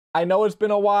I know it's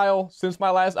been a while since my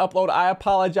last upload. I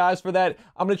apologize for that.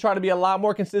 I'm going to try to be a lot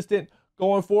more consistent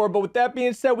going forward. But with that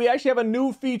being said, we actually have a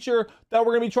new feature that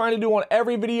we're going to be trying to do on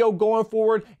every video going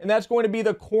forward, and that's going to be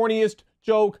the corniest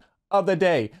joke of the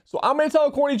day. So I'm going to tell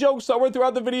a corny joke somewhere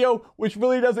throughout the video, which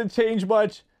really doesn't change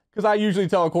much because I usually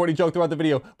tell a corny joke throughout the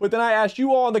video. But then I asked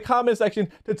you all in the comment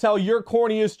section to tell your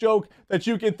corniest joke that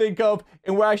you can think of,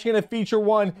 and we're actually going to feature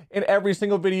one in every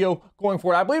single video going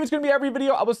forward. I believe it's going to be every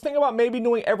video. I was thinking about maybe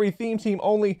doing every theme team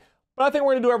only, but I think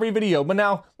we're going to do every video. But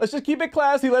now, let's just keep it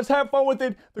classy. Let's have fun with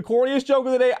it. The corniest joke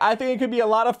of the day, I think it could be a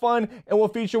lot of fun, and we'll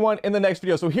feature one in the next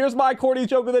video. So here's my corniest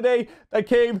joke of the day that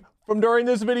came from during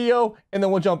this video, and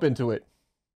then we'll jump into it.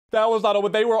 That was not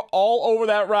what they were all over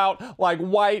that route, like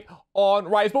white on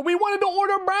rice, but we wanted to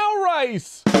order brown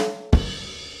rice.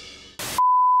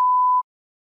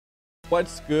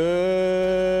 What's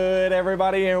good,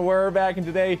 everybody? And we're back, and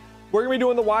today we're gonna be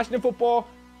doing the Washington football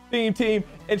theme team.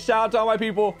 And shout out to all my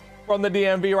people from the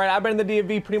DMV, right? I've been in the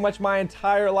DMV pretty much my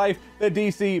entire life, the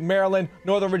DC, Maryland,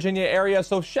 Northern Virginia area.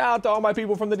 So shout out to all my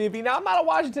people from the DMV. Now, I'm not a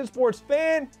Washington sports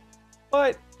fan,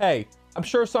 but hey, I'm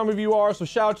sure some of you are, so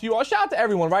shout out to you all. Shout out to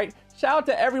everyone, right? Shout out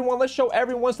to everyone. Let's show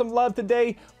everyone some love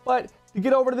today. But to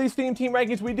get over to these theme team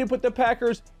rankings, we did put the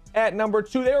Packers at number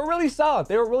 2. They were really solid.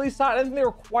 They were really solid. I don't think they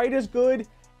were quite as good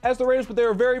as the Raiders, but they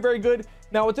were very, very good.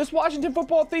 Now, with this Washington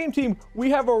football theme team, we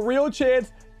have a real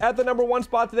chance at the number 1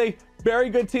 spot today. Very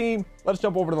good team. Let's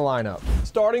jump over to the lineup.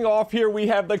 Starting off here, we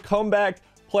have the comeback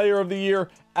player of the year,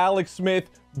 Alex Smith.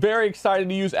 Very excited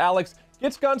to use Alex.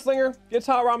 Gets Gunslinger, gets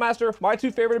Hot Route Master, my 2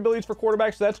 favorite abilities for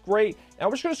quarterbacks, so that's great. Now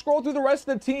we're just going to scroll through the rest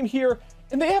of the team here,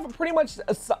 and they have pretty much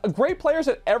great players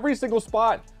at every single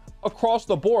spot across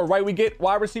the board, right? We get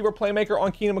wide receiver playmaker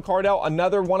on Keenan McCardell,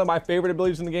 another one of my favorite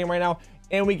abilities in the game right now,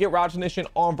 and we get route technician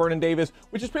on Vernon Davis,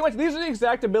 which is pretty much, these are the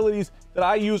exact abilities that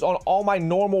I use on all my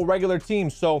normal regular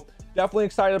teams, so definitely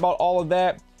excited about all of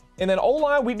that. And then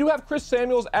O-line, we do have Chris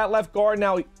Samuels at left guard.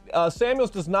 Now,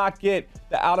 Samuels does not get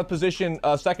the out of position,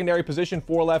 secondary position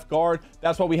for left guard.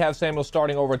 That's why we have Samuels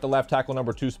starting over at the left tackle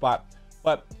number 2 spot.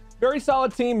 But very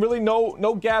solid team, really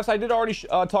no gaps. I did already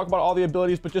talk about all the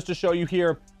abilities, but just to show you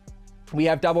here, we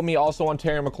have Double Me also on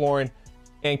Terry McLaurin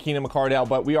and Keenan McCardell,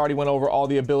 but we already went over all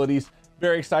the abilities.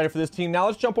 Very excited for this team. Now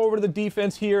let's jump over to the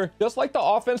defense here. Just like the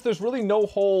offense, there's really no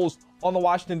holes on the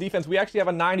Washington defense. We actually have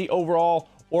a 90 overall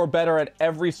or better at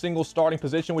every single starting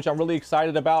position, which I'm really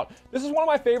excited about. This is one of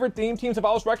my favorite theme teams. If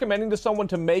I was recommending to someone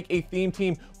to make a theme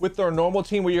team with their normal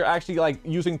team where you're actually like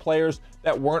using players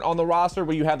that weren't on the roster,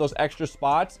 where you have those extra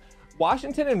spots,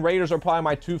 Washington and Raiders are probably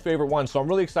my 2 favorite ones. So I'm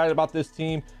really excited about this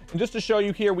team. And just to show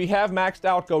you here, we have maxed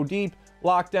out Go Deep,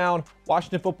 Lockdown,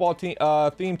 Washington football team,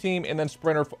 theme team, and then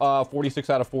Sprinter 46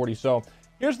 out of 40. So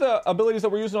here's the abilities that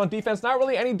we're using on defense. Not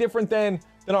really any different than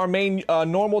our main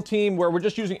normal team, where we're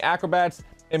just using acrobats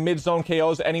and mid-zone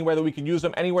KOs anywhere that we can use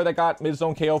them. Anywhere that got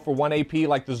mid-zone KO for 1 AP,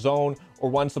 like the zone or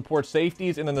 1 support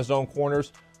safeties, and then the zone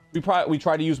corners. We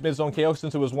tried to use mid-zone KO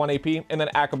since it was 1 AP, and then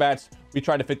acrobats, we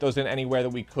tried to fit those in anywhere that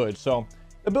we could. So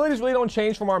the abilities really don't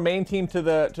change from our main team to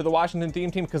the Washington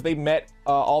theme team, because they met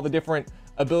all the different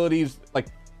abilities, like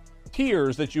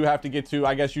tiers that you have to get to,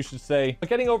 I guess you should say. But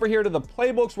getting over here to the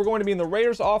playbooks, we're going to be in the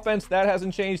Raiders offense. That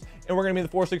hasn't changed. And we're going to be in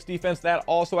the 4-6 defense. That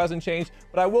also hasn't changed.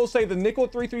 But I will say the nickel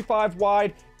 3-3-5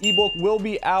 wide ebook will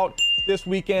be out this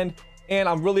weekend, and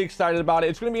I'm really excited about it.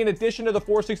 It's going to be in addition to the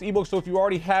 4-6 ebook. So if you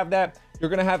already have that, you're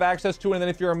going to have access to it. And then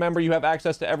if you're a member, you have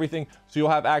access to everything. So you'll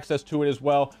have access to it as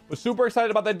well. But super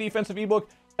excited about that defensive ebook.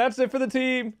 That's it for the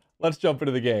team. Let's jump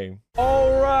into the game.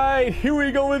 All right, here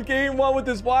we go with game 1 with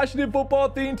this Washington football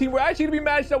theme team. We're actually gonna be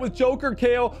matched up with Joker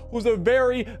Kale, who's a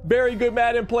very, very good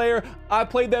Madden player.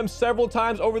 I've played them several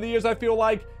times over the years, I feel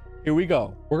like. Here we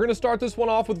go. We're gonna start this one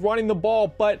off with running the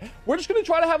ball, but we're just gonna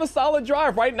try to have a solid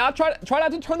drive, right? Try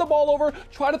not to turn the ball over.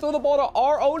 Try to throw the ball to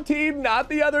our own team, not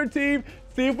the other team.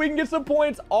 See if we can get some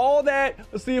points, all that.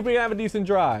 Let's see if we can have a decent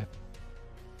drive.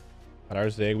 Got our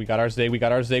zig, we got our zig, we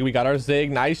got our zig, we got our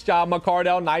zig. Nice job,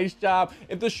 McCardell, nice job.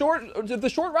 If the short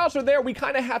routes are there, we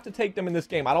kind of have to take them in this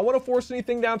game. I don't want to force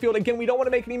anything downfield. Again, we don't want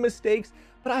to make any mistakes,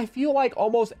 but I feel like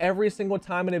almost every single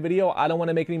time in a video, I don't want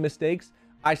to make any mistakes.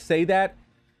 I say that,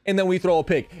 and then we throw a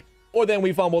pick, or then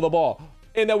we fumble the ball,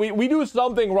 and then we do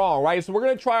something wrong, right? So we're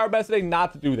going to try our best today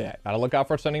not to do that. Gotta look out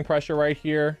for sending pressure right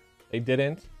here. They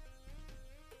didn't.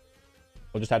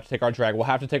 We'll just have to take our drag. We'll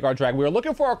have to take our drag. We were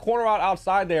looking for our corner out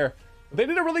outside there. They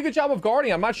did a really good job of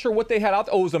guarding. I'm not sure what they had out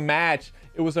there. Oh, it was a match.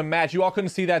 It was a match. You all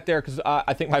couldn't see that there because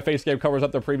I think my face cam covers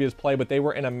up the previous play, but they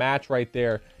were in a match right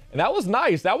there. And that was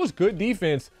nice. That was good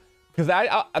defense, because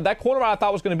that corner I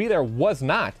thought was going to be there was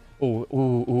not. Ooh,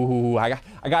 ooh, ooh, I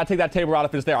gotta take that table out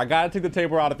if it's there. I gotta take the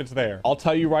table out if it's there. I'll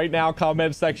tell you right now,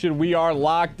 comment section, we are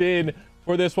locked in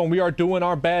for this one. We are doing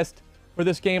our best for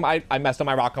this game. I messed up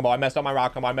my route combo. I messed up my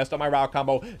route combo. I messed up my route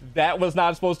combo. That was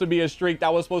not supposed to be a streak.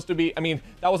 That was supposed to be,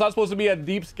 that was not supposed to be a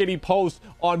deep skinny post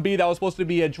on B. That was supposed to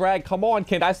be a drag. Come on,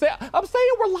 Kent. I'm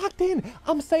saying we're locked in.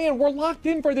 I'm saying we're locked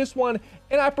in for this one.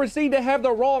 And I proceed to have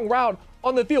the wrong route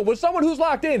on the field. Would someone who's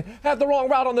locked in have the wrong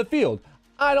route on the field?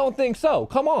 I don't think so.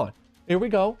 Come on. Here we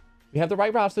go. We have the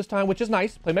right routes this time, which is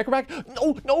nice. Playmaker back.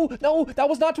 No, no, no. That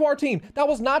was not to our team. That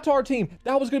was not to our team.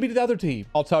 That was going to be to the other team.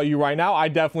 I'll tell you right now, I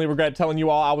definitely regret telling you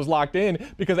all I was locked in,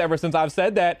 because ever since I've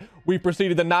said that, we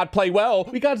proceeded to not play well.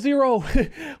 We got 0.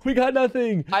 We got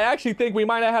nothing. I actually think we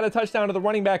might have had a touchdown to the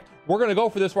running back. We're going to go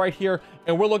for this right here,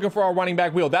 and we're looking for our running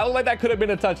back wheel. That looked like that could have been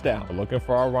a touchdown. We're looking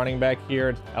for our running back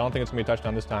here. I don't think it's going to be a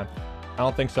touchdown this time. I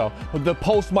don't think so. The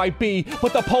post might be,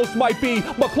 but the post might be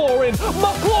McLaurin.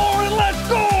 McLaurin, let's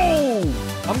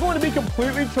go! I'm going to be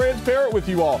completely transparent with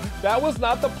you all. That was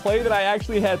not the play that I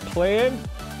actually had planned.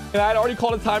 And I had already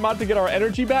called a timeout to get our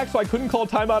energy back, so I couldn't call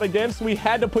timeout again. So we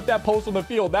had to put that post on the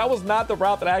field. That was not the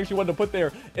route that I actually wanted to put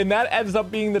there. And that ends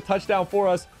up being the touchdown for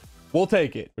us. We'll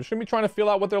take it. We're just gonna be trying to feel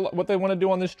out what they want to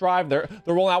do on this drive. They're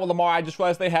rolling out with Lamar. I just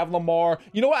realized they have Lamar.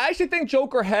 You know what? I actually think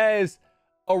Joker has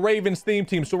a Ravens theme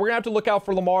team, so we're gonna have to look out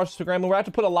for Lamar scrambling. We're gonna have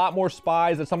to put a lot more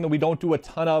spies. That's something we don't do a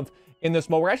ton of in this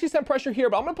mode. We're actually sending pressure here,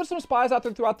 but I'm gonna put some spies out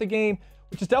there throughout the game,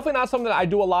 which is definitely not something that I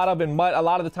do a lot of in MUT. A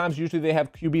lot of the times, usually they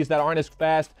have QBs that aren't as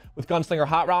fast with Gunslinger,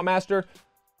 Hot Route Master.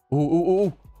 Ooh, ooh,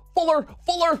 ooh. Fuller.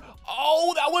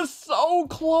 Oh, that was so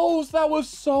close. That was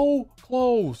so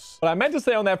close. What I meant to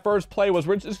say on that first play was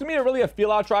it's gonna be really a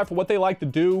feel out drive for what they like to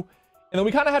do. And then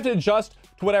we kind of have to adjust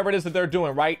to whatever it is that they're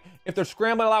doing, right? If they're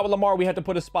scrambling a lot with Lamar, we have to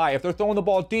put a spy. If they're throwing the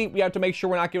ball deep, we have to make sure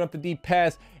we're not giving up the deep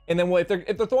pass. And then if they're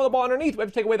throwing the ball underneath, we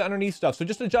have to take away the underneath stuff. So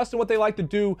just adjusting what they like to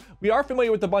do. We are familiar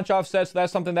with the bunch offsets, so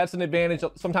that's something that's an advantage.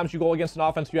 Sometimes you go against an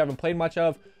offense you haven't played much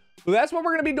of. So that's what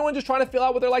we're going to be doing, just trying to feel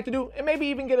out what they like to do and maybe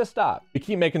even get a stop. We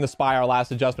keep making the spy our last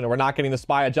adjustment, and we're not getting the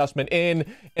spy adjustment in,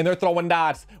 and they're throwing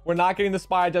dots. We're not getting the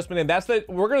spy adjustment in.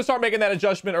 We're going to start making that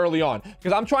adjustment early on,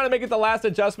 because I'm trying to make it the last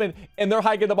adjustment, and they're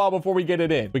hiking the ball before we get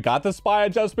it in. We got the spy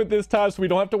adjustment this time, so we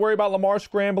don't have to worry about Lamar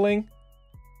scrambling.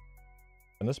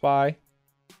 And the spy.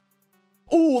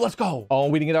 Oh, let's go. Oh,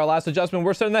 we didn't get our last adjustment.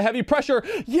 We're sending the heavy pressure.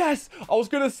 Yes, I was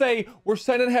going to say we're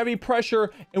sending heavy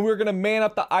pressure, and we're going to man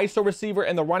up the ISO receiver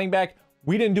and the running back.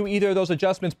 We didn't do either of those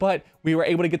adjustments, but we were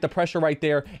able to get the pressure right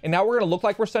there. And now we're going to look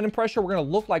like we're sending pressure. We're going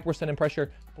to look like we're sending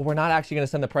pressure, but we're not actually going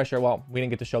to send the pressure. Well, we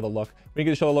didn't get to show the look. We didn't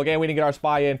get to show the look, and we didn't get our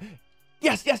spy in.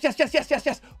 Yes.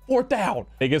 4th down.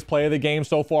 Biggest play of the game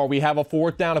so far. We have a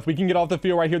 4th down. If we can get off the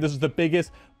field right here, this is the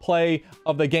biggest play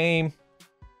of the game.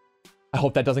 I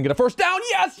hope that doesn't get a 1st down.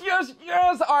 Yes.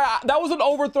 All right, that was an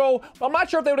overthrow. I'm not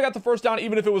sure if they would have got the 1st down,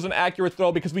 even if it was an accurate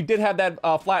throw, because we did have that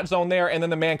flat zone there and then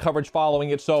the man coverage following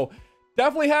it. So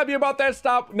definitely happy about that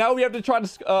stop. Now we have to try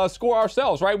to score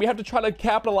ourselves, right? We have to try to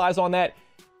capitalize on that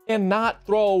and not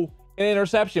throw an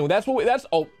interception.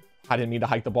 Oh, I didn't mean to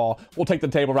hike the ball. We'll take the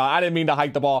table route. I didn't mean to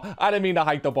hike the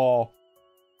ball.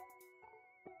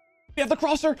 We have the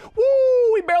crosser.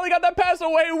 Woo! We barely got that pass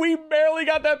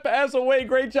away.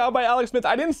 Great job by Alex Smith.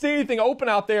 I didn't see anything open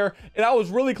out there, and I was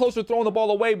really close to throwing the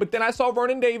ball away, but then I saw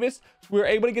Vernon Davis. We were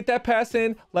able to get that pass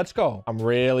in. Let's go. I'm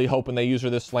really hoping they use her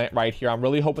this slant right here. I'm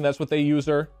really hoping that's what they use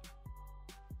her.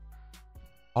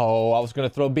 Oh, I was going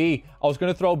to throw B.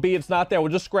 It's not there.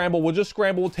 We'll just scramble.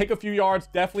 We'll take a few yards.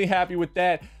 Definitely happy with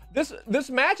that. This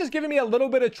match is giving me a little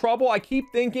bit of trouble. I keep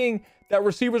thinking that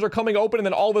receivers are coming open, and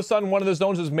then all of a sudden one of the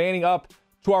zones is manning up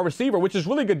to our receiver, which is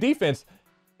really good defense.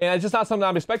 And it's just not something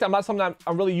I'm expecting. I'm not something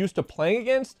I'm really used to playing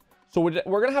against. So we're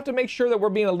going to have to make sure that we're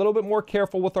being a little bit more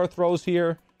careful with our throws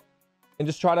here and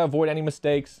just try to avoid any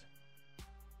mistakes.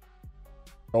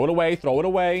 Throw it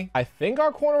away. I think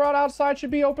our corner route outside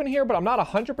should be open here, but I'm not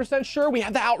 100% sure. We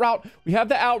have the out route.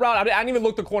 I didn't even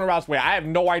look the corner routes way. I have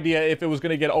no idea if it was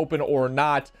going to get open or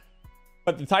not.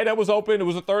 But the tight end was open. It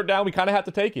was a 3rd down. We kind of have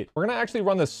to take it. We're going to actually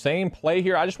run the same play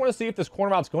here. I just want to see if this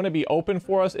corner route's going to be open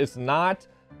for us. It's not.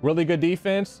 Really good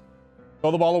defense.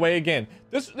 Throw the ball away again.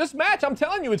 This match, I'm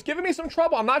telling you, it's giving me some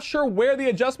trouble. I'm not sure where the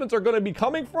adjustments are going to be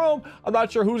coming from. I'm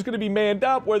not sure who's going to be manned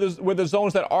up, where the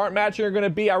zones that aren't matching are going to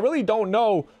be. I really don't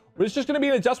know. But it's just going to be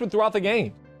an adjustment throughout the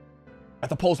game. At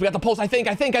the post, we got the post. I think.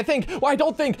 Well, I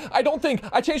don't think.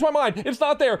 I changed my mind. It's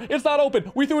not there. It's not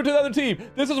open. We threw it to the other team.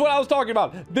 This is what I was talking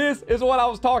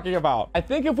about. I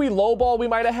think if we lowball, we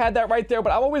might have had that right there,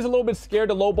 but I'm always a little bit scared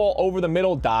to lowball over the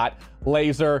middle. Dot.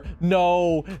 Laser.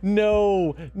 No.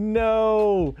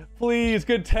 Please,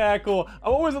 good tackle.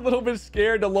 I'm always a little bit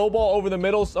scared to lowball over the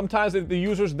middle. Sometimes if the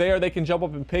user's there, they can jump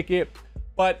up and pick it.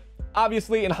 But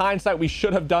obviously, in hindsight, we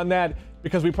should have done that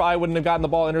because we probably wouldn't have gotten the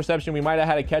ball interception. We might have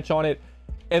had a catch on it.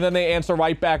 And then they answer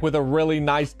right back with a really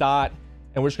nice dot.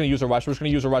 And we're just going to use a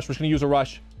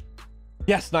rush.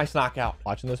 Yes, nice knockout.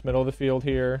 Watching this middle of the field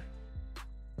here.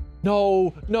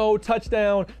 No,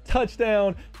 touchdown.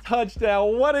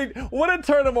 What a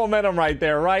turn of momentum right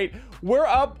there, right? We're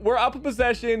up a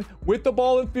possession with the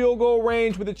ball in field goal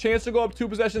range with a chance to go up 2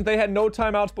 possessions. They had no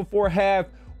timeouts before half.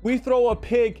 We throw a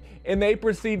pick and they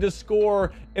proceed to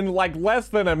score in like less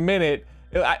than a minute.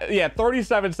 Yeah,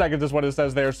 37 seconds is what it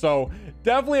says there. So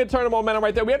definitely a turn of momentum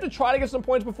right there. We have to try to get some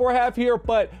points before half here,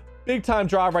 but big time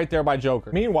drive right there by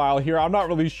Joker. Meanwhile here, I'm not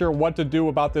really sure what to do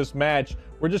about this match.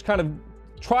 We're just kind of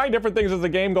trying different things as the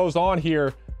game goes on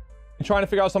here and trying to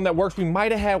figure out something that works. We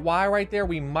might have had Y right there.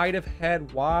 I'm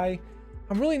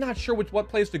really not sure what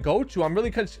plays to go to. I'm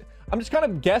just kind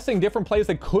of guessing different plays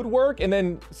that could work and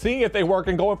then seeing if they work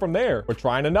and going from there. We're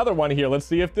trying another one here. Let's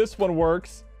see if this one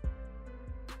works.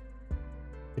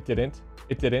 It didn't.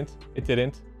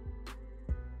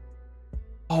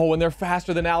 Oh, and they're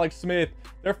faster than Alex Smith.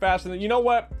 You know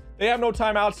what? They have no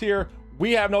timeouts here.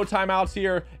 We have no timeouts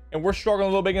here. And we're struggling a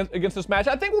little bit against this match.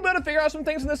 I think we'll be able to figure out some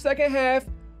things in the second half.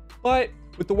 But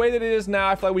with the way that it is now,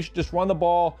 I feel like we should just run the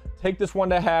ball, take this one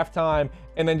to halftime,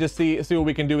 and then just see what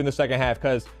we can do in the second half.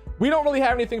 Because we don't really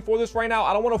have anything for this right now.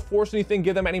 I don't want to force anything,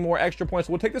 give them any more extra points.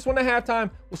 We'll take this one to halftime.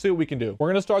 We'll see what we can do. We're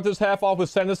going to start this half off with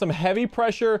sending some heavy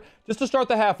pressure just to start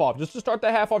the half off, just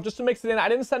to mix it in. I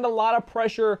didn't send a lot of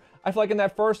pressure, I feel like, in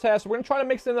that first half. So we're going to try to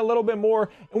mix it in a little bit more.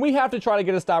 And we have to try to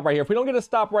get a stop right here. If we don't get a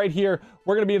stop right here,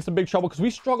 we're going to be in some big trouble because we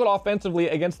struggled offensively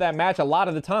against that match a lot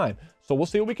of the time. So we'll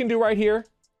see what we can do right here.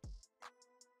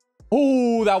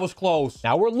 Oh, that was close.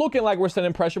 Now we're looking like we're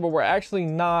sending pressure, but we're actually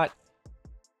not.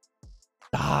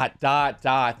 They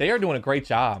are doing a great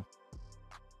job.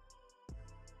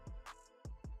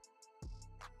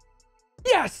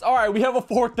 Yes. All right. We have a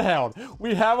 4th down.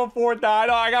 I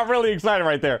know, I got really excited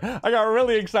right there. I got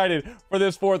really excited for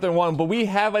this 4th and 1, but we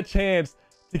have a chance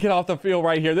to get off the field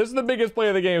right here. This is the biggest play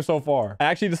of the game so far. I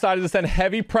actually decided to send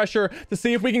heavy pressure to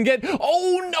see if we can get,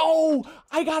 oh no,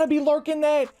 I gotta be lurking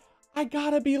that. I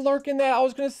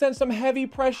was going to send some heavy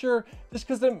pressure just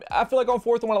because I feel like on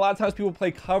 4th and 1, a lot of times people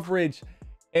play coverage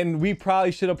and we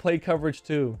probably should have played coverage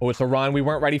too. Oh, it's a run. We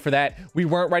weren't ready for that. We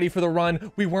weren't ready for the run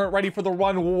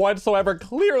whatsoever.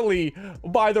 Clearly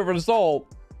by the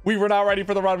result, we were not ready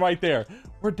for the run right there.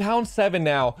 We're down 7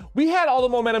 now. We had all the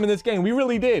momentum in this game. We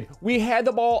really did. We had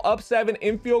the ball up 7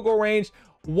 in field goal range.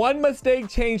 One mistake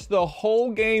changed the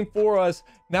whole game for us.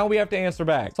 Now we have to answer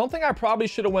back. Something I probably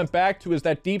should have went back to is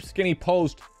that deep skinny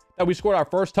post that we scored our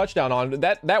first touchdown on.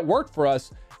 That worked for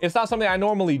us. It's not something I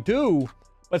normally do,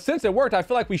 but since it worked, I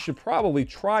feel like we should probably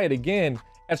try it again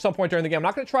at some point during the game. I'm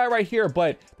not going to try it right here,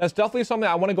 but that's definitely something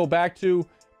I want to go back to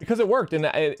because it worked. And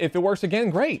if it works again,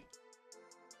 great.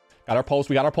 Got our post.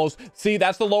 We got our post. See,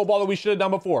 that's the low ball that we should have done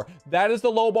before. That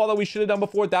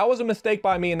was a mistake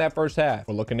by me in that first half.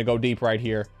 We're looking to go deep right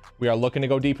here. We are looking to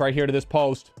go deep right here to this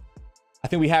post. I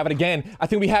think we have it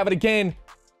again.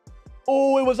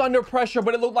 Oh, it was under pressure,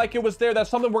 but it looked like it was there.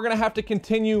 That's something we're going to have to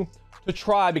continue to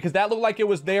try because that looked like it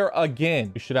was there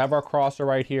again. We should have our crosser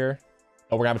right here.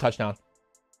 Oh, we're going to have a touchdown.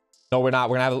 No, we're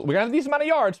not. We're going to have a decent amount of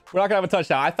yards. We're not going to have a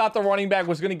touchdown. I thought the running back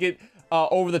was going to get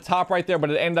over the top right there, but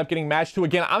it ended up getting matched to.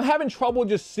 Again, I'm having trouble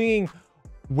just seeing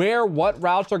what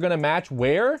routes are going to match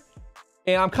where.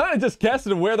 And I'm kind of just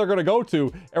guessing where they're going to go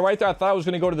to. And right there, I thought I was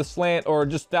going to go to the slant or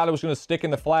just thought it was going to stick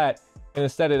in the flat. And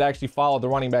instead, it actually followed the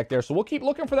running back there. So we'll keep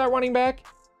looking for that running back.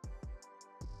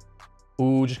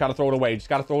 Ooh, just got to throw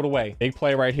it away. Big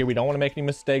play right here. We don't want to make any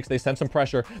mistakes. They sent some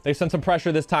pressure.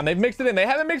 This time. They've mixed it in. They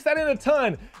haven't mixed that in a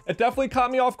ton. It definitely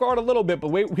caught me off guard a little bit, but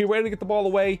we were able to get the ball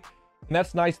away. And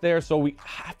that's nice there. So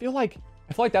I feel like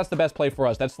that's the best play for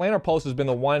us. That slanter post has been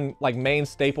the one like main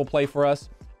staple play for us.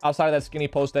 Outside of that skinny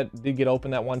post that did get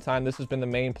open that one time, this has been the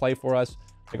main play for us.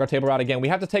 Take our table route again. We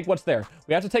have to take what's there.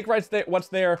 What's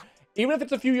there. Even if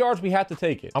it's a few yards, we have to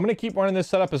take it. I'm going to keep running this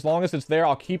setup as long as it's there.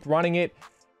 I'll keep running it.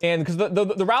 And because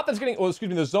the route that's getting,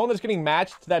 the zone that's getting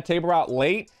matched to that table route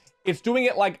late, it's doing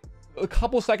it like a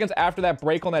couple seconds after that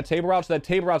break on that table route. So that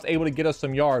table route's able to get us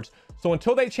some yards. So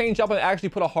until they change up and actually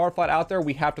put a hard flat out there,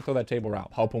 we have to throw that table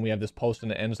route. Hoping we have this post in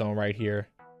the end zone right here.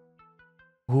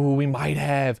 Ooh, we might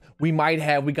have. We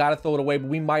got to throw it away, but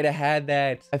we might have had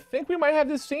that. I think we might have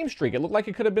this same streak. It looked like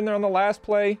it could have been there on the last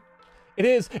play. It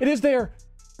is there.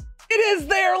 It is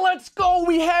there. Let's go.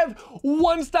 We have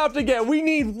one stop to get. We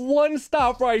need one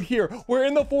stop right here. We're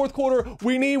in the fourth quarter.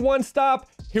 We need one stop.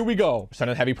 Here we go. We're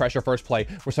sending heavy pressure first play.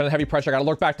 We're sending heavy pressure. I got to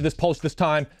look back to this post this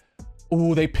time.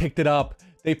 Ooh, they picked it up.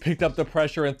 They picked up the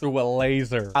pressure and threw a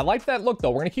laser. I like that look though.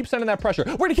 We're gonna keep sending that pressure.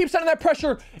 We're gonna keep sending that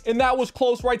pressure. And that was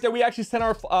close right there. We actually sent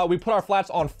our, we put our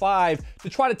flats on 5 to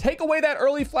try to take away that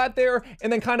early flat there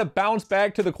and then kind of bounce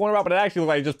back to the corner route. But it actually looked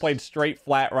like it just played straight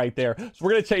flat right there. So we're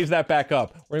gonna change that back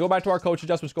up. We're gonna go back to our coach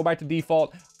adjustments, go back to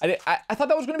default. I thought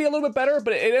that was gonna be a little bit better,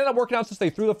 but it ended up working out since they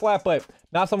threw the flat. But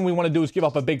not something we wanna do is give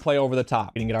up a big play over the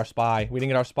top. We didn't get our spy. We didn't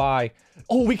get our spy.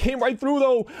 Oh, we came right through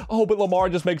though. Oh, but Lamar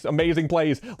just makes amazing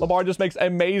plays. Lamar just makes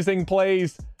amazing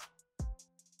plays.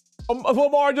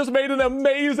 Lamar just made an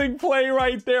amazing play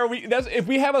right there. If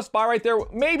we have a spy right there,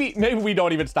 maybe we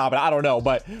don't even stop it. I don't know,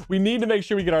 but we need to make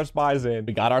sure we get our spies in.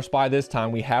 We got our spy this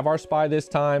time. We have our spy this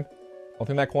time. Don't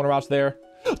think that corner route's there.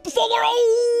 Fuller,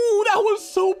 oh, that was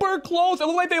super close. It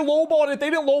looked like they lowballed it. If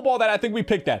they didn't lowball that, I think we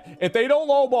picked that. If they don't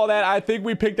lowball that, I think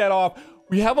we picked that off.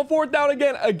 We have a fourth down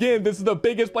again. Again, this is the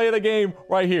biggest play of the game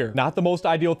right here. Not the most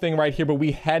ideal thing right here, but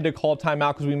we had to call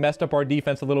timeout because we messed up our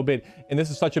defense a little bit. And this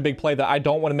is such a big play that I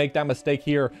don't want to make that mistake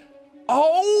here.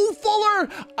 Oh,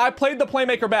 Fuller! I played the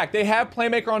playmaker back. They have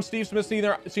playmaker on Steve Smith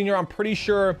Sr., I'm pretty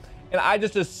sure. And I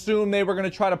just assumed they were going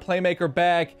to try to playmaker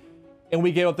back. And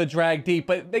we gave up the drag deep.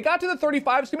 But they got to the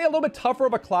 35. It's going to be a little bit tougher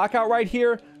of a clock out right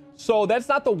here. So that's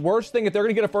not the worst thing. If they're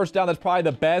going to get a first down, that's probably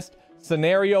the best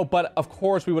scenario, but of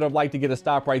course we would have liked to get a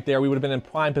stop right there. We would have been in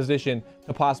prime position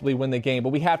to possibly win the game, but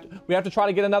we have to try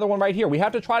to get another one right here. We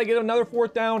have to try to get another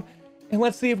fourth down, and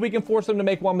let's see if we can force them to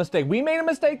make one mistake. We made a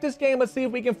mistake this game. Let's see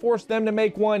if we can force them to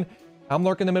make one. I'm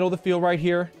lurking in the middle of the field right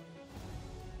here.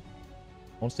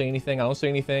 Don't say anything. I don't say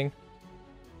anything.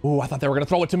 Ooh, I thought they were going to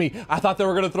throw it to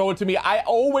me. I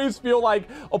always feel like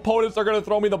opponents are going to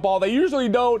throw me the ball. They usually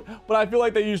don't, but I feel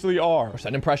like they usually are. We're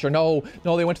sending pressure. No,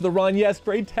 they went to the run. Yes,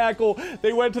 great tackle.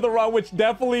 They went to the run, which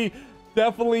definitely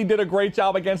did a great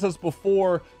job against us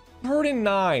before. 3rd and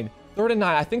 9.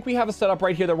 I think we have a setup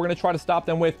right here that we're going to try to stop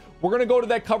them with. We're going to go to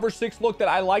that cover 6 look that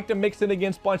I like to mix in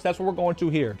against bunch. That's what we're going to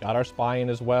here. Got our spy in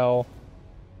as well.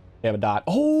 They have a dot.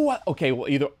 Oh, okay. Well,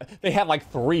 either they had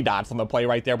like 3 dots on the play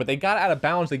right there, but they got out of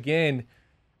bounds again.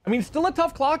 I mean, still a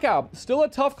tough clock out.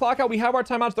 We have our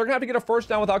timeouts. They're gonna have to get a first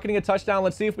down without getting a touchdown.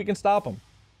 Let's see if we can stop them.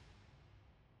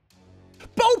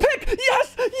 Bow pick!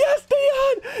 Yes,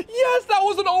 Deion! Yes, that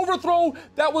was an overthrow.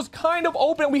 That was kind of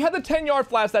open. We had the 10-yard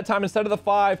flats that time instead of the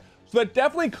 5. So that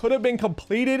definitely could have been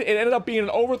completed. It ended up being an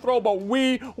overthrow, but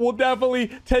we will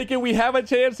definitely take it. We have a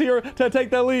chance here to take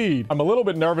the lead. I'm a little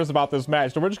bit nervous about this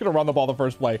match, so we're just going to run the ball the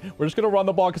first play. We're just going to run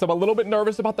the ball because I'm a little bit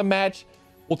nervous about the match.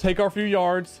 We'll take our few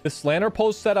yards. The slanter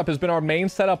post setup has been our main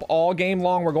setup all game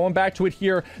long. We're going back to it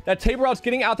here. That taper route's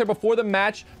getting out there before the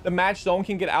match zone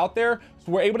can get out there.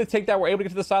 So we're able to take that. We're able to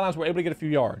get to the sidelines. We're able to get a few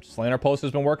yards. Slanter post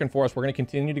has been working for us. We're going to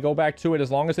continue to go back to it as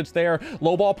long as it's there.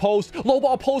 Low ball post,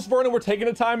 Vernon. We're taking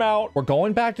a timeout. We're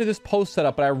going back to this post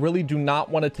setup, but I really do not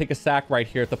want to take a sack right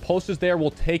here. If the post is there,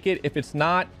 we'll take it. If it's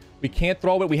not, we can't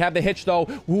throw it. We have the hitch though.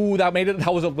 Ooh, that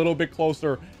was a little bit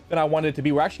closer than I wanted it to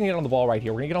be. We're actually going to get on the ball right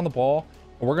here. We're going to get on the ball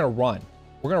and we're going to run.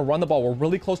 We're going to run the ball. We're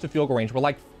really close to field goal range. We're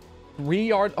like 3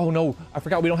 yards. Oh no, I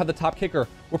forgot we don't have the top kicker.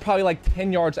 We're probably like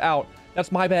 10 yards out. That's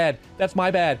my bad. That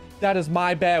is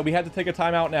my bad. We had to take a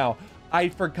timeout now. I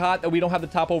forgot that we don't have the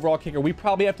top overall kicker. We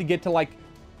probably have to get to like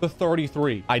the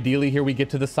 33. Ideally here we get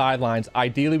to the sidelines.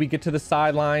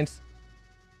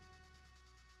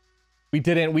 We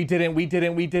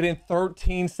didn't.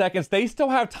 13 seconds. They still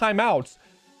have timeouts.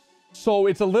 So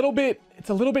it's a little bit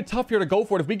tough here to go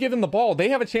for it. If we give them the ball, they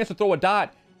have a chance to throw a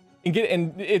dot and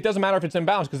it doesn't matter if it's in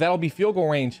bounds because that'll be field goal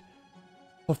range.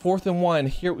 The 4th and 1.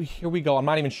 Here we go. I'm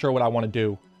not even sure what I want to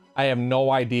do. I have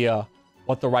no idea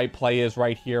what the right play is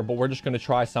right here, but we're just going to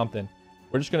try something.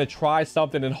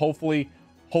 And hopefully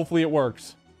it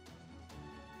works.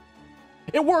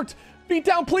 It worked. Beat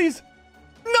down, please.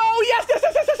 No, yes.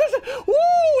 Woo!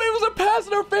 It was a pass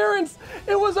interference.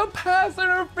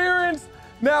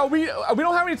 Now we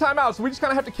don't have any timeouts, so we just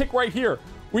kind of have to kick right here.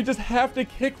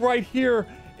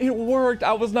 It worked.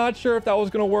 I was not sure if that was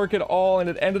going to work at all, and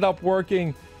it ended up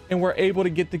working. And we're able to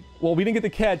get we didn't get the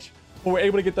catch, but we're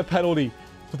able to get the penalty.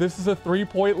 So this is a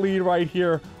 3-point lead right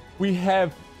here. We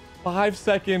have 5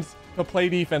 seconds to play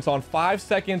defense. On 5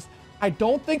 seconds, I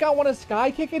don't think I want to sky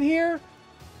kick it here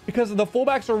because the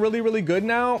fullbacks are really, really good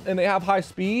now, and they have high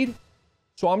speed.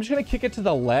 So I'm just going to kick it to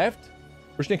the left.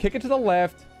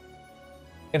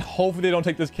 and hopefully they don't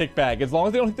take this kickback. As long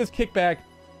as they don't take this kickback,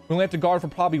 we only have to guard for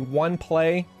probably one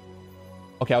play.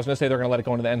 Okay, I was gonna say they're gonna let it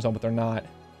go into the end zone, but they're not.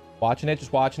 Watching it,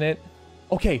 just watching it.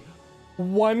 Okay,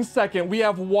 1 second. We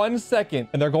have 1 second,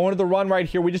 and they're going to the run right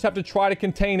here. We just have to try to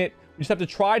contain it. We just have to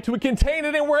try to contain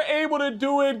it, and we're able to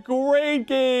do it. Great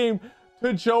game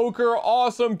to Joker.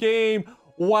 Awesome game.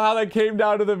 Wow, that came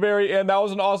down to the very end. That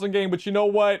was an awesome game, but you know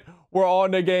what? We're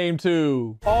on to game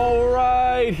 2. All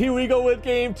right, here we go with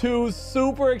game 2.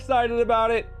 Super excited about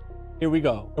it. Here we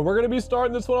go. And we're going to be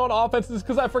starting this one on offenses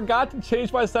because I forgot to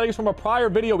change my settings from a prior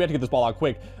video. We have to get this ball out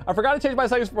quick. I forgot to change my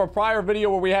settings from a prior video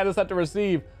where we had it set to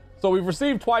receive. So we've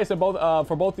received twice in both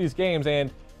for both these games, and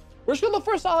we're just gonna look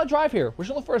for a solid drive here. We're just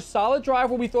gonna look for a solid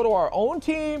drive where we throw to our own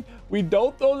team. We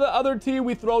don't throw to the other team.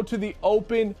 We throw to the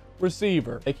open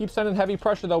receiver. They keep sending heavy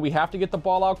pressure though. We have to get the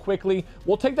ball out quickly.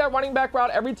 We'll take that running back route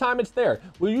every time it's there.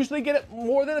 We'll usually get it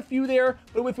more than a few there,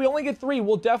 but if we only get 3,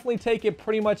 we'll definitely take it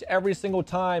pretty much every single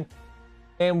time.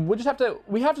 And we have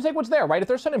to take what's there, right? If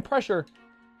they're sending pressure,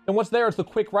 then what's there is the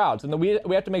quick routes. And then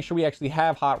we have to make sure we actually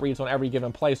have hot reads on every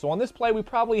given play. So on this play, we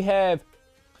probably have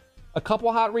a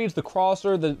couple hot reads, the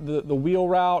crosser, the wheel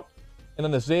route, and then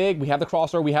the zig. We have the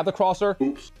crosser. We have the crosser.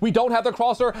 Oops. We don't have the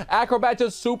crosser. Acrobat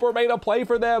just super made a play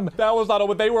for them. That was not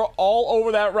over. They were all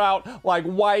over that route like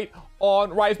white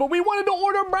on rice. But we wanted to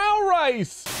order brown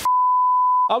rice.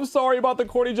 I'm sorry about the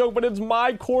corny joke, but it's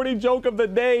my corny joke of the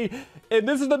day. And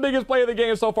this is the biggest play of the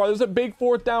game so far. There's a big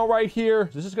 4th down right here.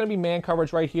 This is going to be man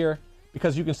coverage right here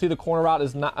because you can see the corner route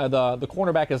is not, the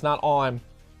cornerback is not on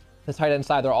the tight end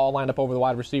side. They're all lined up over the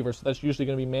wide receiver. So that's usually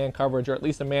going to be man coverage or at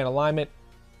least a man alignment.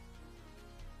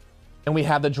 And we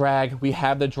have the drag. We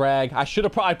have the drag. I should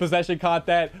have probably possession caught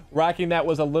that. Racking that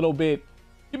was a little bit,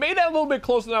 you made that a little bit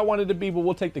closer than I wanted to be, but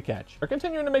we'll take the catch. They're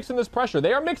continuing to mix in this pressure.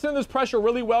 They are mixing in this pressure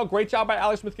really well. Great job by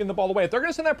Alex Smith getting the ball away. If they're going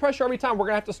to send that pressure every time, we're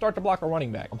going to have to start to block a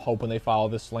running back. I'm hoping they follow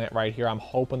this slant right here. I'm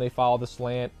hoping they follow the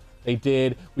slant. They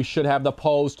did. We should have the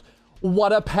post.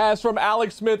 What a pass from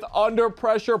Alex Smith under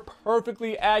pressure.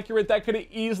 Perfectly accurate. That could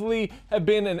easily have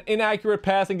been an inaccurate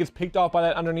pass and gets picked off by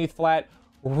that underneath flat.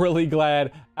 Really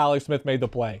glad Alex Smith made the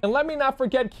play. And let me not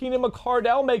forget Keenan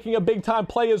McCardell making a big time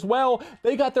play as well.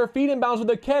 They got their feet in bounds with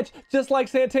a catch, just like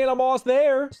Santana Moss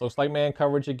there. This looks like man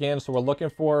coverage again. So we're looking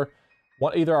for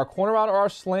either our corner route or our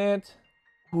slant.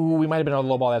 Ooh, we might have been on the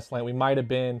low ball that slant. We might have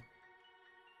been.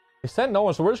 They sent no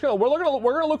one, so we're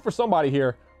gonna look for somebody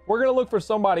here. We're gonna look for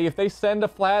somebody. If they send a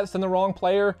flat, send the wrong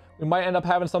player, we might end up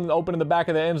having something open in the back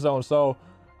of the end zone. So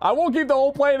I won't keep the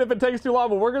whole play if it takes too long,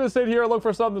 but we're going to sit here and look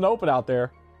for something open out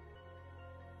there.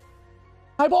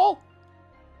 High ball.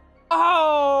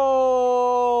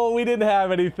 Oh, we didn't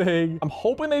have anything. I'm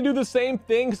hoping they do the same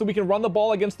thing so we can run the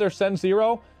ball against their send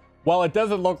 0. Well, it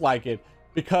doesn't look like it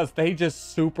because they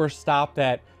just super stopped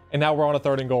that. And now we're on a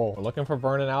 3rd and goal. We're looking for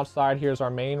Vernon outside. Here's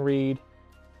our main read.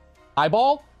 High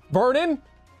ball. Vernon.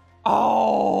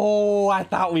 Oh, I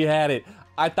thought we had it.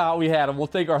 I thought we had him. We'll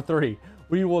take our 3.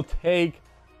 We will take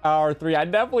our 3. I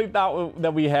definitely thought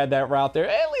that we had that route there.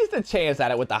 At least a chance at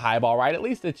it with the high ball, right? At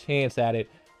least a chance at it.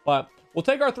 But we'll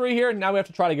take our 3 here. Now we have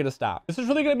to try to get a stop. This is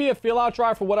really going to be a feel-out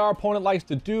drive for what our opponent likes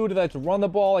to do. They like to run the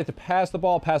ball, like to pass the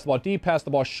ball deep, pass the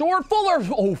ball short. Fuller.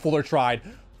 Oh, Fuller tried.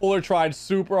 Fuller tried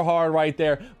super hard right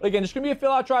there. But again, just going to be a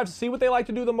fill-out drive to see what they like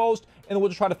to do the most, and then we'll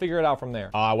just try to figure it out from there.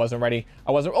 Oh, I wasn't ready.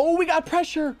 Oh, we got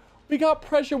pressure. We got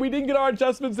pressure. We didn't get our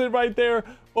adjustments in right there,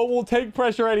 but we'll take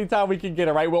pressure anytime we can get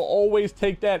it, right? We'll always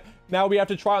take that. Now we have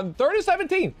to try on 3rd and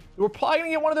 17. We're probably going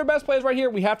to get one of their best plays right here.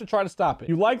 We have to try to stop it.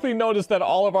 You likely noticed that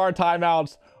all of our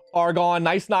timeouts are gone.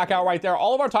 Nice knockout right there.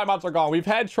 All of our timeouts are gone. We've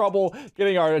had trouble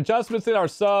getting our adjustments in, our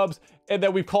subs, and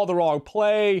then we've called the wrong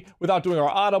play without doing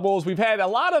our audibles. We've had a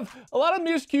lot of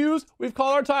miscues. We've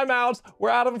called our timeouts. We're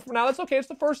out of it for now. That's okay. It's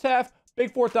the first half.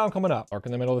 Big 4th down coming up. Mark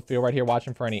in the middle of the field right here,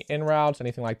 watching for any in routes,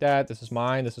 anything like that. This is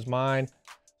mine. This is mine.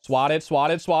 Swat it,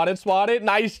 swat it, swat it, swat it.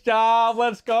 Nice job.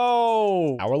 Let's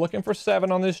go. Now we're looking for 7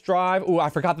 on this drive. Ooh, I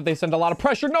forgot that they send a lot of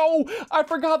pressure. No, I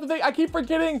forgot that I keep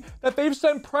forgetting that they've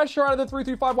sent pressure out of the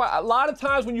 3-3-5 wide. A lot of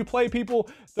times when you play people,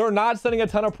 they're not sending a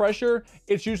ton of pressure.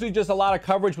 It's usually just a lot of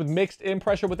coverage with mixed in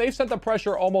pressure, but they've sent the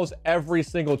pressure almost every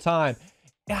single time.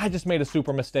 Yeah, I just made a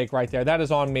super mistake right there. That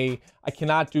is on me. I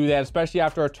cannot do that, especially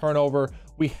after a turnover.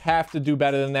 We have to do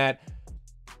better than that.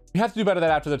 We have to do better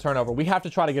than after the turnover. We have to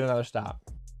try to get another stop.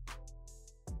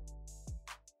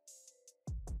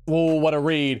 Whoa, what a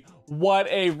read. What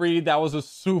a read. That was a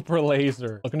super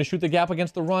laser. Looking to shoot the gap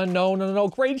against the run. No, no, no, no.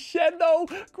 Great shed, though.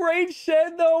 Great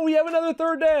shed, though. We have another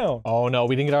 3rd down. Oh, no.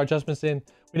 We didn't get our adjustments in.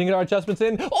 We didn't get our adjustments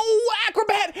in. Oh,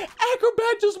 Acrobat.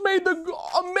 Acrobat just made the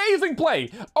amazing play.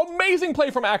 Amazing play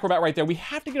from Acrobat right there. We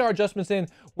have to get our adjustments in.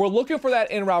 We're looking for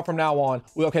that in route from now on.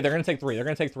 Okay, they're going to take 3. They're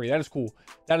going to take 3. That is cool.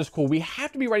 That is cool. We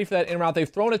have to be ready for that in route. They've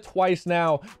thrown it twice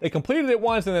now. They completed it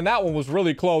once, and then that one was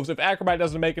really close. If Acrobat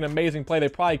doesn't make an amazing play, they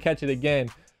probably catch it again.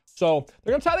 So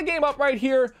they're going to tie the game up right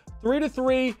here.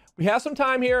 3-3. We have some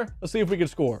time here. Let's see if we can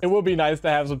score. It would be nice to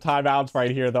have some timeouts right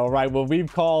here, though, right? Well,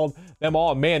 we've called them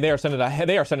all. Man, they are sending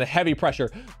heavy pressure.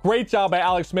 Great job by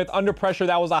Alex Smith under pressure.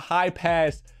 That was a high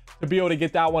pass to be able to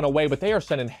get that one away, but they are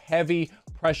sending heavy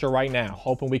pressure right now.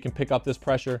 Hoping we can pick up this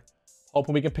pressure.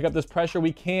 Hoping we can pick up this pressure.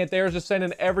 We can't. They're just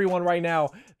sending everyone right now.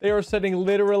 They are sending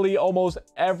literally almost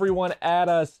everyone at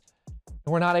us,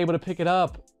 and we're not able to pick it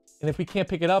up. And if we can't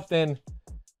pick it up, then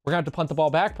we're gonna have to punt the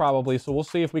ball back probably. So we'll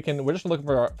see if we can. We're just looking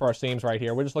for our seams right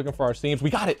here. We're just looking for our seams.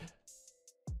 We got it.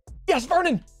 Yes,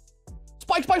 Vernon.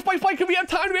 Spike, spike, spike, spike. Do we have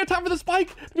time? Do we have time for the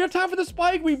spike? Do we have time for the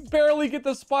spike? We barely get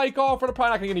the spike off. We're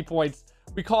probably not gonna get any points.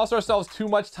 We cost ourselves too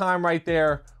much time right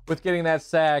there with getting that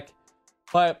sack.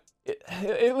 But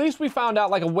at least we found out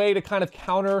like a way to kind of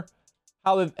counter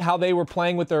how they were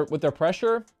playing with their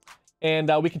pressure.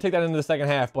 And we can take that into the second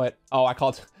half. But oh, I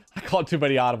called too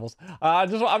many audibles. I'm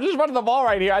just running the ball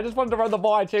right here. I just wanted to run the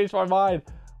ball. I changed my mind.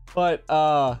 But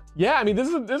yeah, I mean,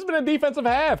 this has been a defensive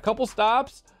half. Couple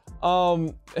stops.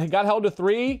 It got held to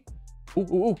 3.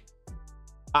 Ooh.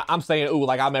 I'm saying ooh,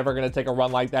 like I'm ever gonna take a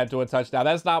run like that to a touchdown.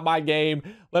 That's not my game.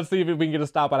 Let's see if we can get a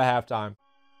stop at a halftime.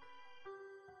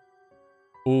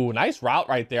 Ooh, nice route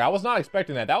right there. I was not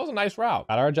expecting that. That was a nice route.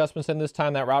 Got our adjustments in this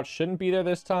time. That route shouldn't be there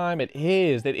this time. It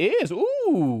is. It is.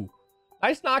 Ooh.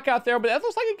 Nice knockout there, but that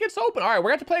looks like it gets open. All right, we're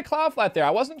going to have to play a cloud flat there.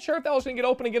 I wasn't sure if that was going to get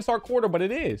open against our quarter, but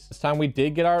it is. This time we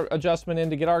did get our adjustment in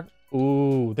to get our...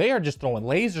 Ooh, they are just throwing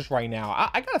lasers right now.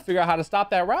 I got to figure out how to stop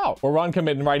that route. We're run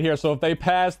committing right here, so if they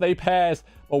pass, they pass.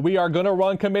 But we are going to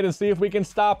run commit and see if we can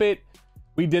stop it.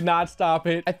 We did not stop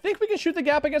it. I think we can shoot the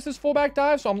gap against this fullback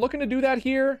dive, so I'm looking to do that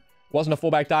here. Wasn't a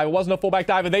fullback dive. It wasn't a fullback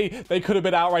dive, and they could have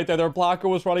been out right there. Their blocker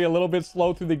was running a little bit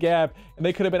slow through the gap, and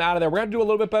they could have been out of there. We're going to do a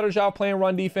little bit better job playing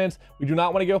run defense. We do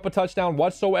not want to give up a touchdown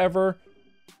whatsoever.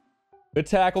 Good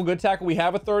tackle, good tackle. We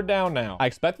have a 3rd down now. I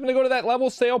expect them to go to that level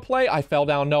sail play. I fell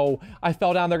down. No, I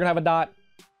fell down. They're going to have a dot.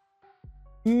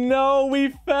 No, we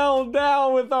fell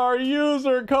down with our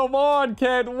user. Come on,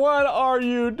 Ken. What are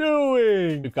you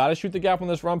doing? We've got to shoot the gap on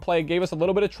this run play. It gave us a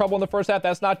little bit of trouble in the first half.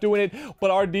 That's not doing it,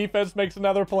 but our defense makes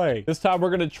another play. This time,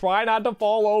 we're going to try not to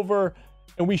fall over,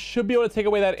 and we should be able to take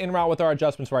away that in route with our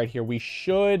adjustments right here. We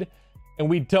should, and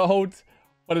we don't,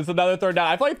 but it's another 3rd down.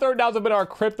 I feel like 3rd downs have been our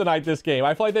kryptonite this game.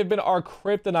 I feel like they've been our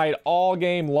kryptonite all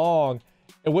game long.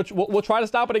 And we'll try to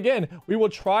stop it again. We will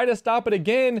try to stop it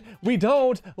again. We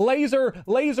don't. Laser,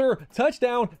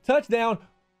 touchdown.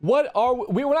 What are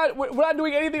we? We're not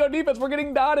doing anything on defense. We're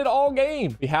getting dotted all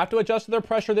game. We have to adjust to their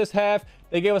pressure this half.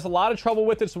 They gave us a lot of trouble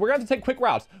with it, so we're going to have to take quick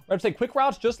routes. We're going to take quick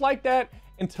routes just like that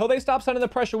until they stop sending the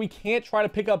pressure. We can't try to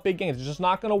pick up big gains. It's just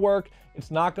not going to work. It's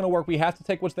not going to work. We have to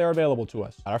take what's there available to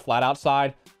us. Got our flat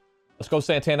outside. Let's go,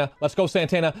 Santana. Let's go,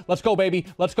 Santana. Let's go, baby.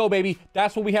 Let's go, baby.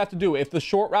 That's what we have to do. If the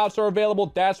short routes are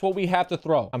available, that's what we have to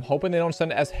throw. I'm hoping they don't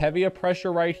send as heavy a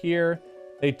pressure right here.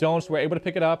 They don't, so we're able to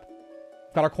pick it up.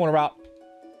 Got our corner route.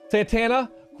 Santana,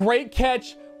 great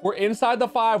catch. We're inside the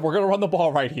 5. We're going to run the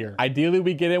ball right here. Ideally,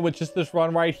 we get in with just this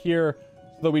run right here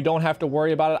so that we don't have to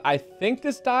worry about it. I think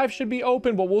this dive should be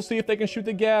open, but we'll see if they can shoot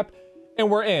the gap.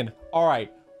 And we're in. All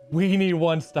right. We need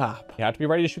one stop. We have to be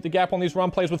ready to shoot the gap on these run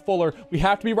plays with Fuller. We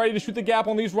have to be ready to shoot the gap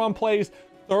on these run plays.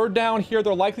 3rd down here.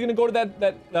 They're likely going to go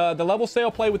to the level sail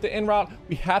play with the in route.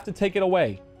 We have to take it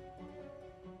away.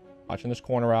 Watching this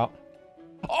corner out.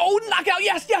 Oh, knockout.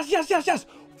 Yes.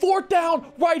 4th down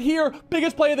right here.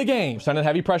 Biggest play of the game. Sending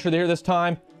heavy pressure there this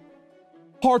time.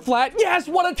 Hard flat. Yes,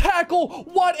 what a tackle.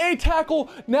 What a tackle.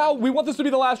 Now, we want this to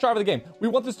be the last drive of the game. We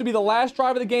want this to be the last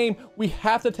drive of the game. We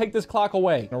have to take this clock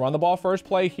away. Gonna run the ball first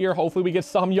play here. Hopefully, we get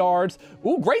some yards.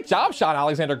 Ooh, great job, Sean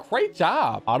Alexander. Great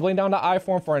job. Audibling down to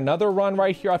I-form for another run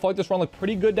right here. I feel like this run looked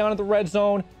pretty good down at the red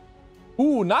zone.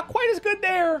 Ooh, not quite as good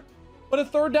there. But a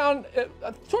 3rd down,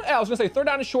 I was gonna say 3rd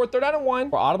down is short, 3rd down and 1.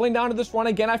 We're audibling down to this run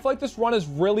again. I feel like this run is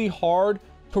really hard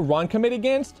to run commit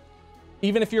against.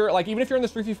 Even if you're in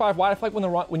this 3-3-5 wide, I feel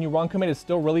like when you run commit, it's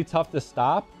still really tough to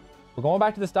stop. We're going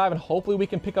back to this dive, and hopefully we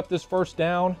can pick up this 1st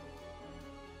down.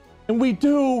 And we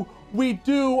do.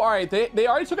 All right, they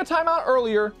already took a timeout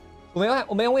earlier. So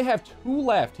they only have 2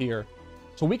 left here.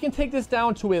 So we can take this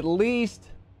down to at least,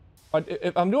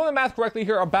 if I'm doing the math correctly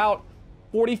here, about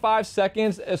 45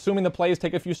 seconds, assuming the plays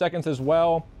take a few seconds as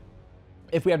well.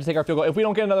 if we have to take our field goal. If we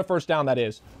don't get another first down, that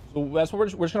is. So that's what we're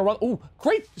just going to run. Ooh,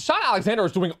 great. Sean Alexander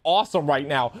is doing awesome right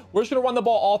now. We're just going to run the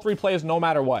ball all 3 plays no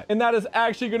matter what. And that is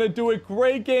actually going to do it.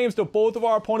 Great games to both of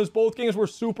our opponents. Both games were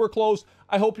super close.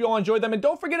 I hope you all enjoyed them. And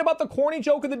don't forget about the corny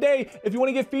joke of the day. If you want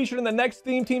to get featured in the next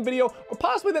Theme Team video or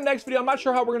possibly the next video, I'm not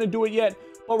sure how we're going to do it yet.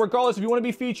 But regardless, if you want to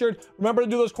be featured, remember to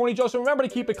do those corny jokes and remember to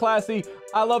keep it classy.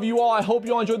 I love you all. I hope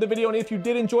you all enjoyed the video. And if you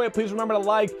did enjoy it, please remember to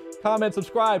like, comment,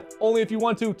 subscribe. Only if you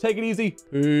want to. Take it easy.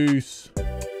 Peace.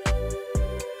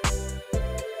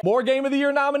 More Game of the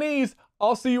Year nominees.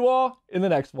 I'll see you all in the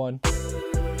next one.